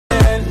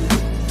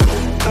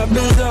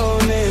been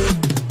zoning,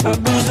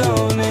 I've been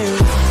zoning.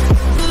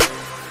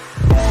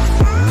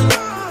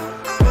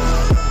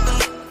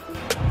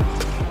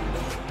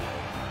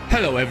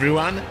 Hello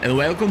everyone and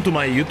welcome to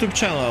my YouTube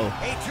channel.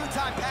 A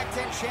two-time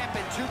Pac-10 champ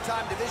and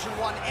two-time Division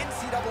I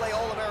NCAA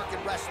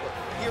All-American wrestler.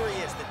 Here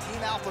he is, the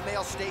Team Alpha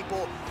male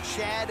staple,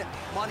 Chad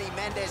Money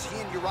Mendes. He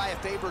and Uriah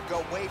Faber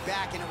go way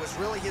back, and it was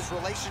really his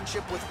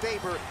relationship with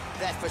Faber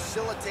that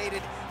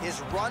facilitated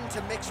his run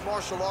to mixed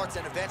martial arts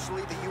and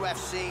eventually the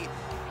UFC.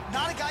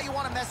 Not a guy you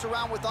want to mess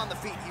around with on the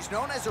feet. He's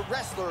known as a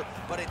wrestler,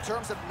 but in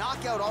terms of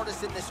knockout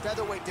artists in this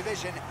featherweight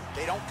division,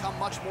 they don't come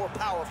much more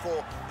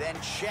powerful than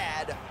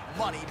Chad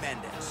Money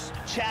Mendes.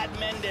 Chad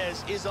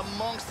Mendes is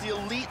amongst the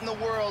elite in the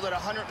world at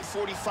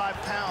 145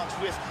 pounds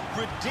with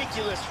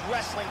ridiculous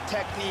wrestling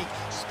technique,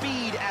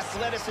 speed,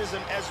 athleticism,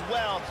 as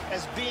well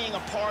as being a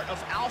part of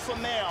Alpha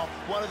Male,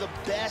 one of the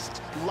best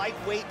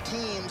lightweight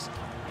teams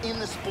in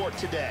the sport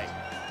today.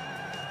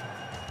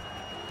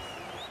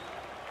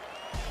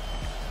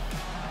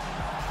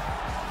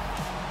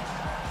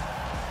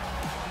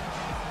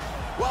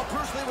 Well,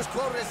 Bruce Lee was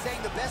quoted as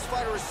saying the best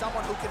fighter is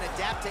someone who can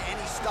adapt to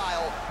any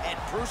style, and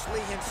Bruce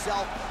Lee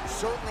himself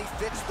certainly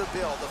fits the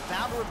bill. The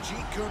founder of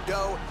Jeet Kune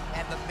Do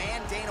and the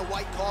man Dana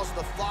White calls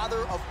the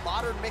father of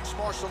modern mixed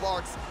martial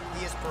arts.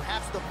 He is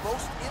perhaps the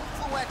most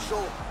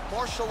influential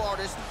martial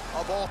artist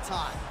of all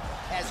time.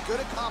 As good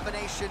a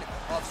combination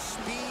of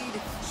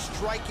speed,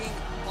 striking,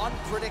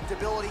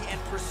 unpredictability, and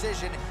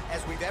precision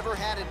as we've ever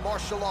had in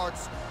martial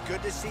arts.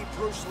 Good to see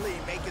Bruce Lee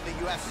making the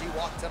UFC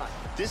walk tonight.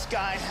 This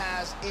guy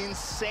has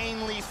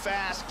insanely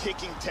fast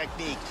kicking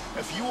technique.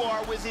 If you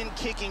are within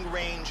kicking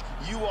range,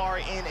 you are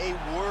in a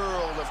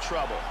world of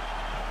trouble.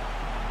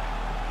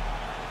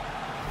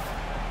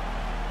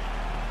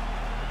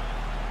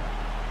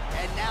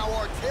 And now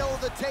our tale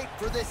of the tape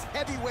for this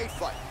heavyweight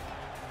fight.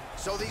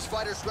 So these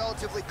fighters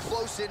relatively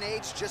close in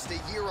age, just a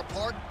year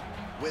apart,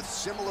 with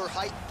similar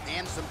height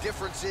and some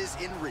differences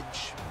in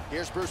reach.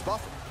 Here's Bruce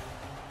Buffer.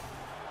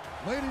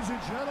 Ladies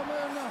and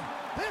gentlemen,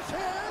 this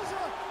is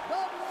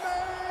the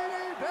main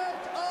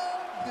event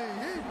of the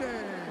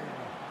evening.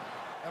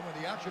 And when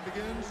the action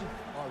begins,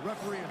 our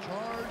referee in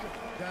charge,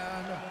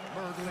 Dan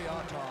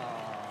Mergliata.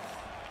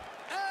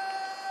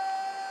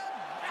 And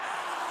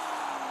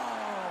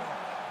now,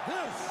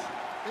 this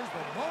is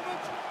the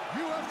moment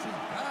UFC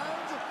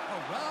fans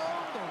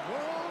around the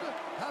world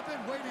have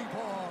been waiting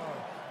for.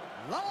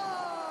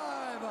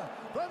 Live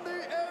from the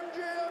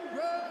MGM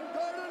Grand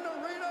Garden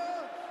Arena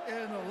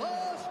in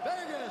Las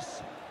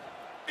Vegas.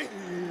 It's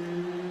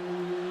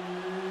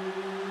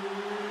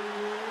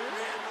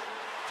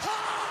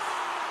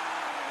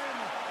time!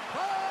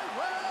 5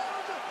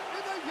 rounds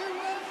in the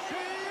UFC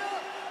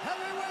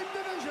heavyweight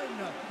division.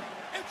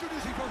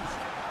 Introducing first,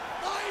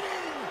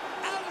 fighting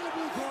out of the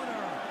blue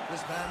corner.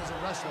 This man is a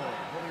wrestler,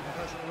 holding a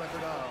professional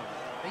record of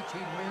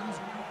 18 wins,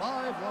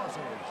 5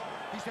 losses.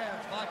 He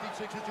stands 5 feet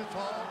 6 inches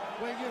tall,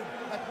 weighing in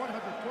at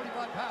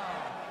 145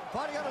 pounds.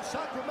 Fighting out of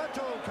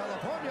Sacramento,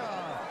 California,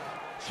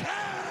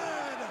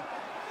 Chad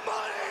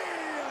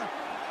Money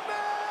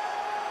Mendes!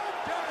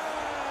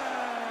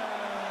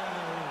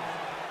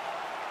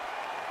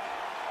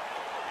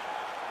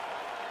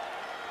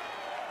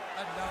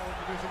 And now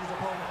introducing his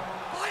opponent,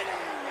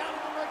 fighting out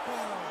of the red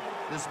corner.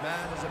 This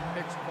man is a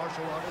mixed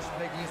martial artist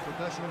making his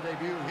professional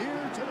debut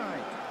here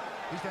tonight.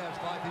 He stands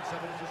 5 feet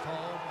 7 inches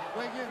tall,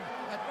 weighing in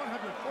at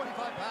 145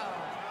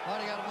 pounds.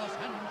 Fighting out of Los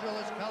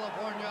Angeles,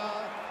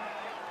 California,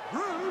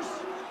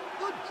 Bruce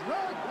the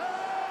Dragon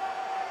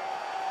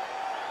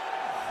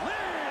Lee!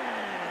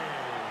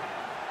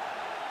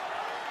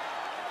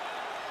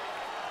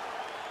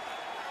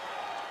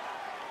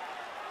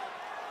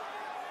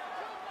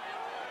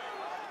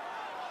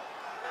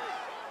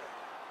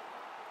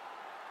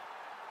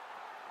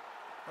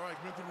 All right,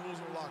 commit to the rules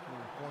of the locker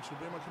room. I want you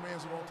to obey my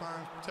commands at all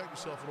times, protect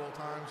yourself at all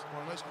times. I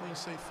want a nice, clean,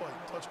 safe fight.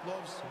 Touch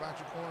gloves, back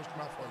your corners,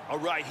 come out fighting. All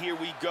right, here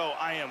we go.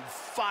 I am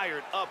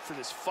fired up for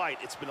this fight.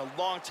 It's been a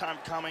long time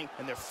coming,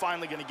 and they're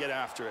finally going to get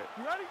after it.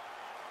 You ready?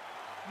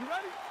 You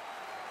ready?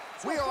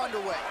 We are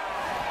underway.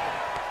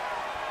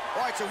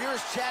 All right, so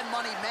here's Chad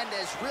Money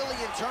Mendes, really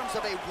in terms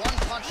of a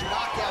one-punch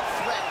knockout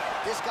threat.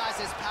 This guy's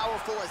as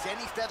powerful as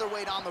any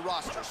featherweight on the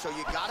roster, so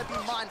you gotta be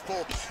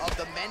mindful of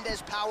the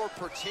Mendes power,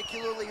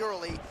 particularly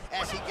early,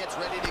 as he gets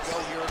ready to go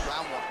here in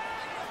round 1.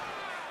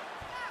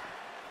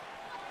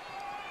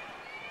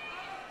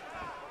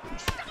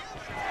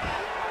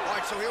 All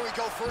right, so here we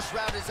go. First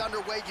round is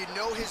underway. You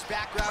know his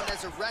background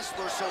as a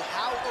wrestler, so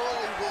how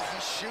early will he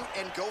shoot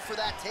and go for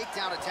that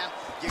takedown attempt?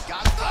 You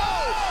gotta go.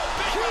 Oh,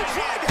 huge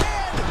right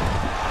hand!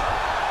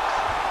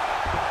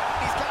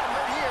 He's got him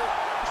hurt here.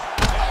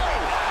 Oh,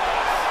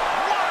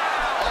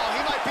 wow! Oh,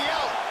 he might be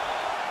out.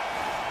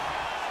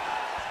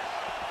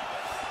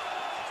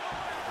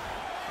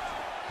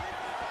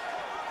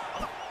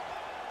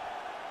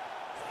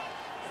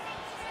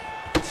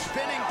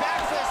 Spinning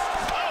back fist.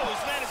 Oh,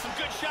 he's landed some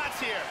good shots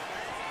here.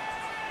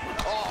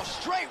 Oh,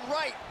 straight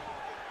right.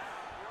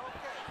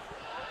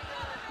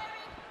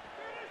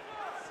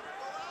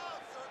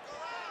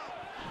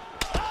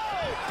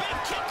 Oh, big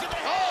kick to the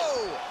head.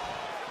 Oh!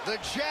 The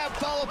jab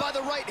followed by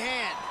the right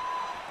hand.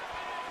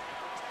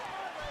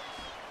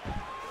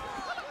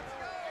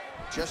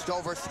 Just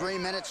over 3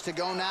 minutes to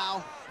go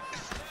now.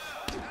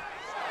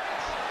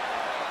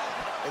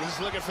 And he's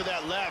looking for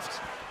that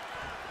left.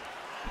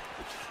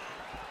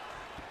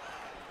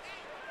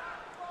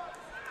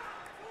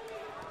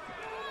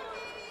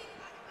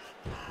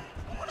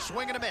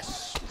 Swing and a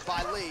miss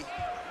by Lee.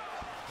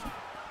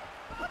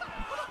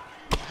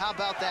 How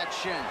about that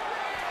shin?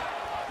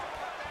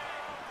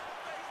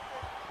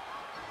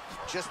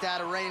 Just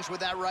out of range with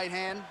that right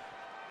hand.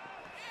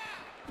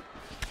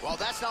 Well,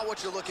 that's not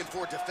what you're looking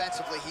for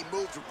defensively. He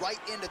moved right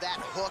into that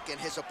hook, and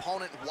his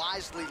opponent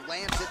wisely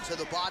lands it to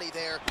the body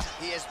there.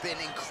 He has been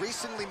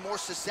increasingly more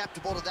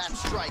susceptible to that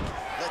strike.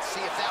 Let's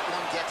see if that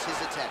one gets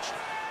his attention.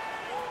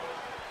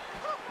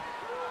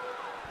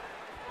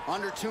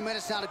 Under 2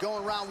 minutes now to go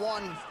in round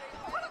one.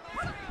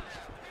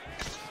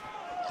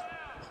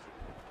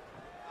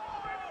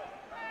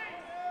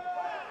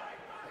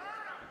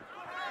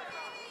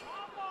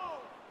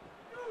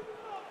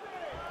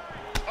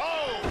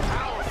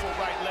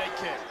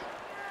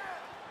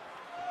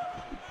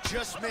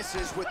 Just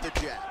misses with the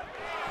jab.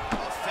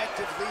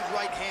 Effective lead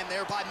right hand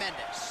there by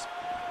Mendes.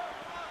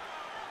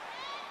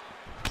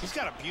 He's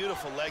got a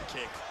beautiful leg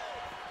kick.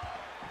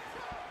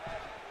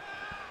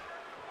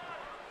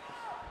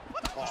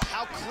 Oh,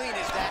 how clean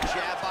is that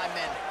jab by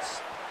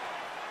Mendes?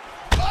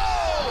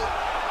 Oh!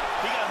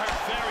 He got hurt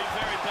very,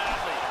 very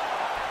badly.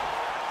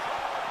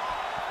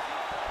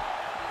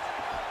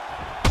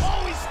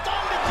 Oh, he's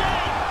stunned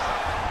again!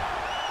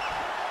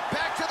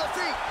 Back to the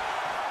feet.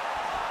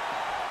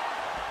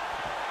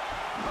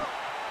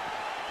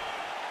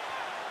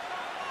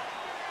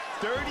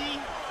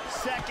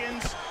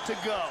 Seconds to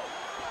go.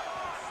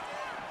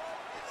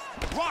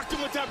 Rocked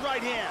him with that right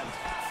hand.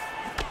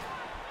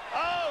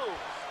 Oh,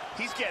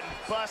 he's getting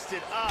busted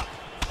up.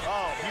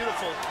 Oh,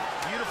 beautiful,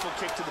 beautiful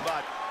kick to the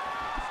body.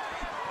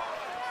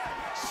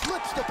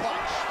 Slips the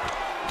punch.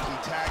 He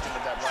tagged him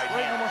with that right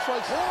hand.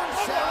 Horn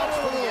sounds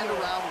for the end of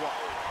round one.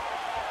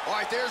 All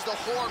right, there's the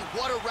horn.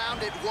 What a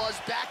round it was.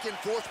 Back and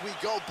forth we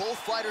go. Both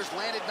fighters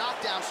landed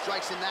knockdown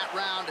strikes in that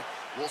round.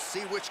 We'll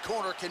see which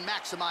corner can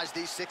maximize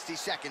these 60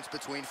 seconds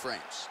between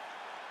frames.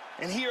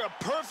 And here,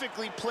 a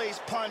perfectly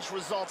placed punch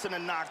results in a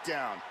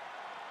knockdown.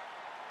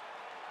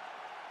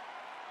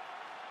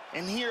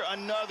 And here,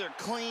 another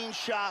clean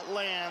shot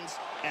lands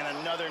and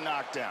another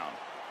knockdown.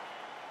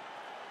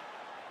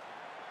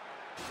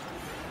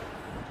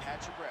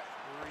 Catch your breath.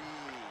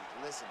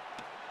 Breathe. Listen,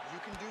 you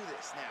can do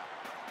this now.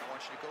 I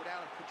want you to go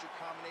down and put your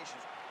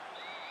combinations.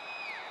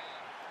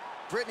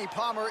 Brittany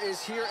Palmer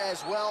is here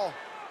as well.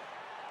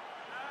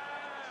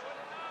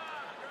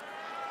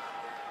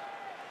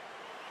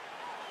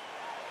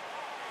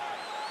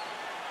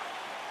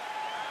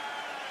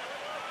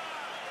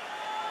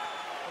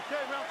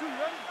 Okay, round two, you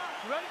ready?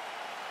 You ready?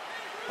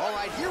 All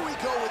right, here we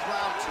go with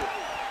round two.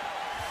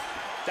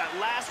 That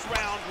last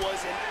round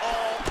was an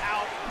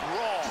all-out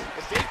brawl.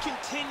 If they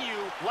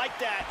continue like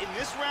that in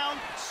this round,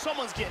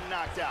 someone's getting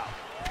knocked out.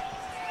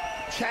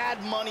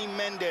 Chad Money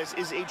Mendes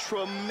is a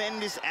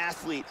tremendous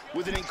athlete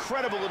with an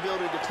incredible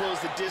ability to close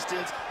the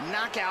distance,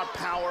 knockout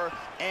power,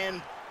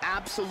 and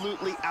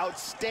absolutely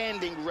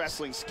outstanding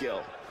wrestling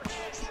skill.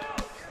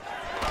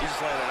 He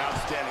just landed an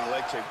outstanding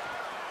leg kick.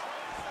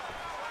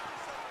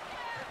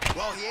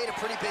 Well, he ate a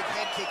pretty big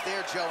head kick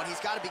there, Joe, and he's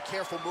got to be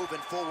careful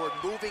moving forward,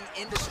 moving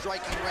into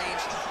striking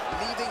range,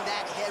 leaving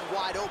that head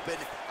wide open.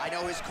 I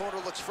know his corner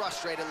looks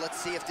frustrated. Let's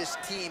see if this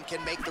team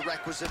can make the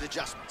requisite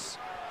adjustments.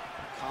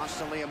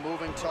 Constantly a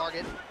moving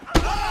target.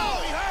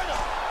 Oh, he hurt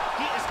him!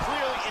 He is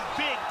clearly in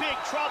big, big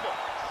trouble.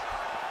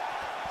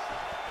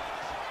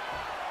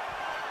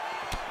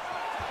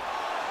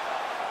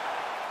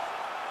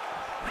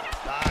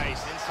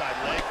 Nice inside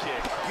leg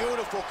kick.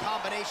 Beautiful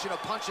combination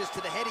of punches to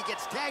the head. He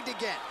gets tagged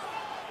again.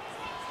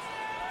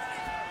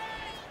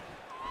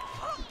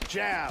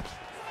 Jab.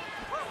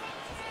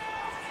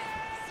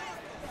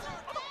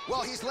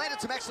 Well, he's landed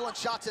some excellent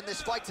shots in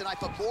this fight tonight,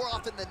 but more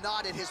often than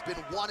not, it has been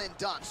one and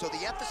done. So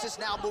the emphasis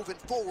now moving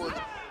forward,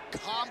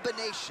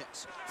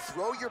 combinations.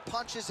 Throw your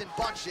punches in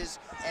bunches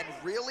and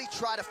really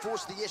try to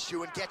force the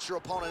issue and get your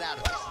opponent out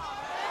of it.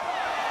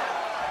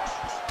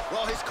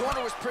 Well, his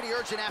corner was pretty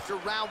urgent after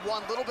round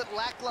one. A little bit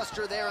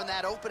lackluster there in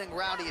that opening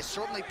round. He has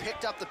certainly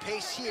picked up the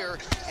pace here,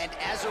 and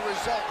as a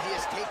result, he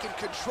has taken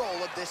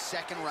control of this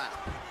second round.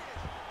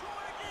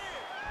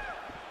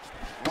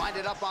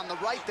 Winded up on the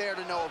right there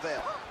to no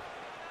avail.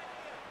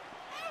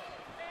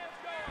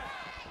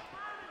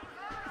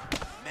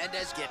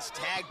 Mendes gets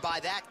tagged by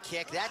that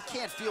kick. That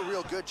can't feel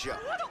real good, Joe.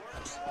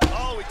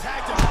 Oh, he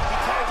tagged him. He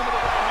tagged him with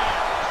the right hand.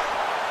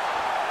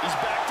 He's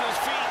back to his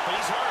feet, but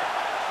he's hurt.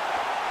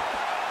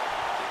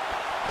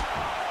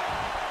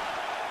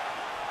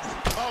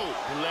 Oh,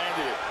 he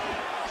landed it.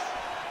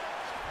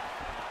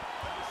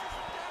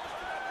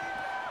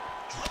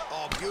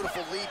 Oh,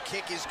 beautiful lead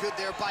kick is good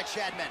there by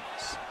Chad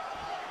Mendes.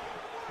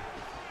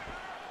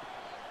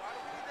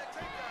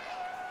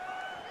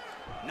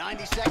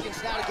 .90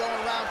 seconds now to go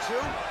in round two.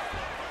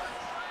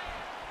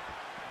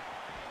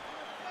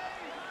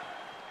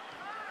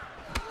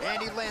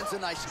 And he lands a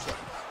nice kick.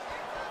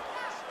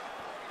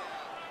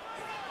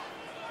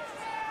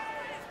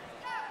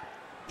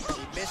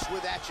 He missed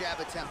with that jab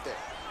attempt there.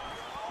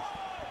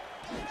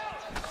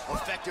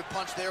 Effective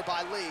punch there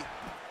by Lee.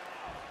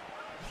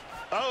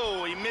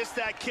 Oh, he missed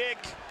that kick.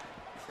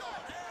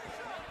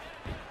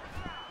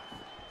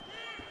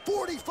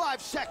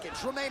 45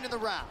 seconds remain in the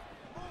round.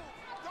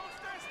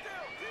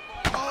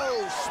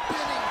 Oh,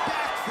 spinning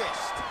back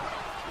fist.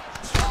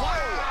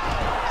 Oh.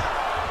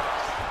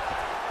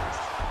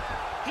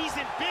 He's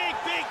in big,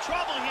 big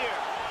trouble here.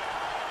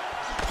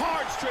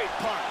 Hard straight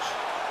punch.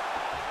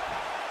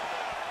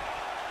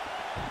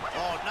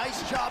 Oh,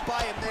 nice job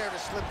by him there to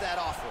slip that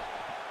off him.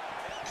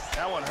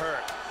 That one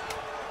hurt.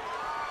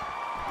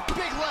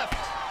 Big left.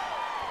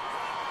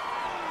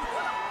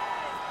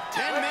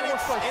 10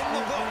 minutes in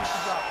the books.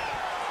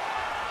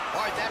 All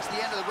right, that's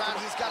the end of the round.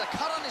 He's got a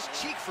cut on his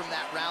cheek from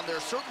that round. There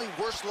are certainly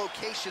worse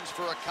locations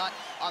for a cut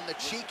on the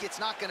cheek. It's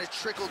not going to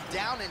trickle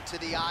down into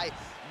the eye.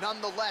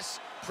 Nonetheless,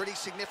 pretty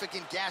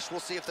significant gash. We'll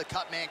see if the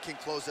cut man can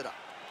close it up.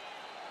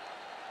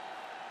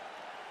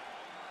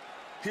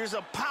 Here's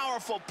a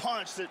powerful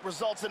punch that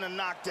results in a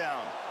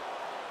knockdown.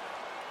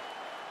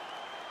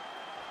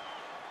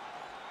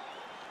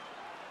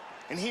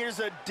 And here's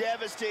a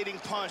devastating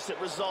punch that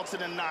results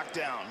in a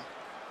knockdown.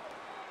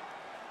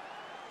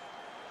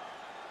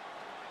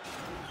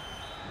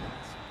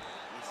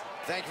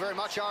 Thank you very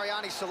much,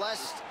 Ariane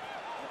Celeste.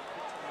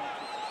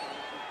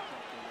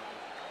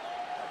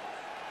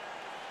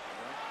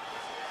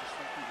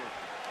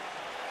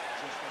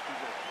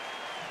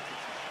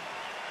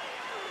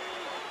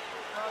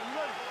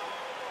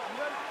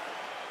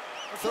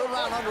 Third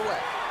round underway.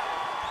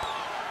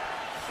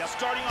 Now,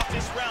 starting off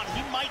this round,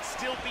 he might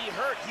still be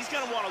hurt. He's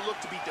going to want to look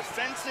to be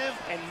defensive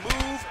and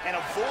move and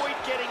avoid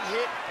getting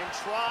hit and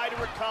try to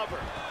recover.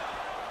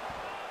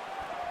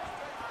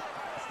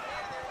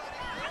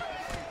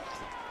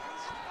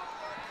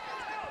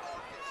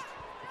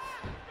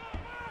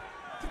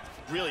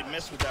 Really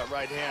missed with that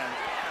right hand.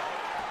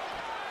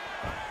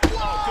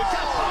 Oh, good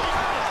counter.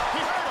 He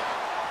hurt him.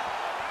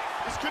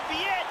 This could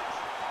be it.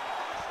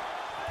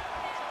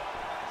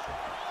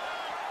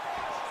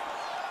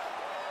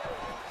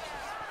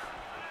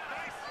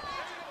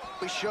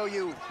 We show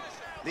you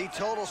the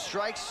total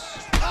strikes.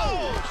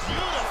 Oh,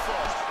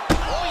 beautiful.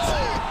 Oh.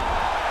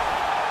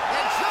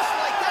 And just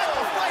like that,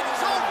 the fight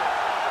is over.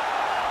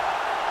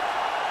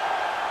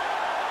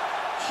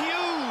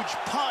 Huge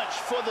punch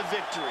for the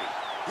victory.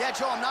 Yeah,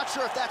 Joe, I'm not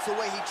sure if that's the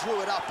way he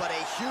drew it up, but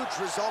a huge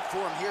result for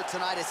him here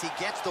tonight as he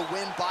gets the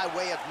win by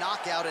way of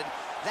knockout, and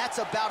that's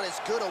about as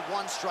good a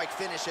one-strike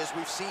finish as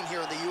we've seen here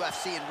in the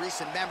UFC in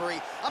recent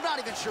memory. I'm not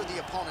even sure the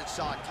opponent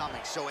saw it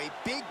coming, so a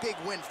big, big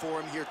win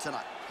for him here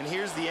tonight. And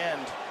here's the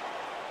end.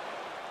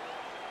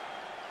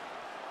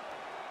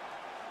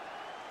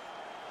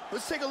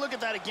 Let's take a look at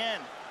that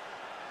again.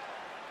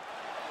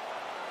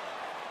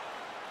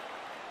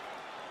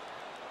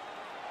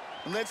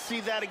 And let's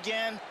see that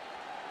again.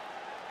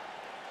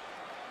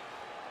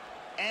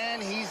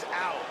 And he's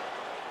out.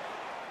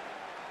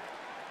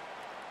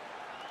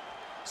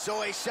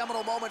 So a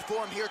seminal moment for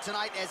him here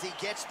tonight as he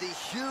gets the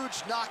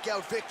huge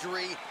knockout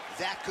victory.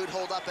 That could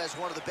hold up as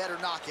one of the better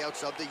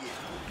knockouts of the year.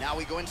 Now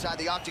we go inside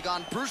the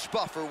octagon. Bruce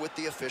Buffer with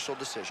the official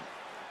decision.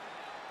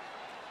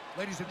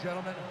 Ladies and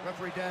gentlemen,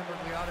 referee Dan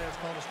Bergliata has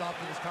called a stop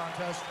to this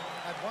contest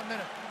at 1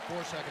 minute,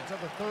 4 seconds of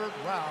the third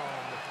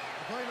round.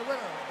 Declaring the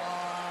winner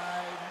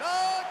by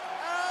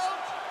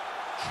knockout,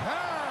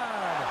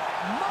 Chad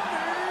Mendes.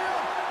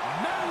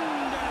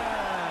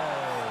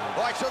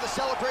 All right, so the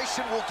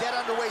celebration will get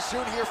underway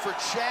soon here for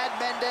Chad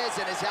Mendes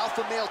and his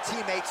alpha male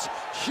teammates.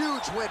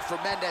 Huge win for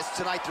Mendes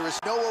tonight. There is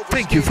no overstatement.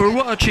 Thank you for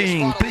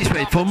watching. Please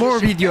wait for more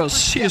videos.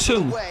 See you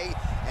soon.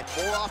 And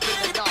more often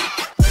than not,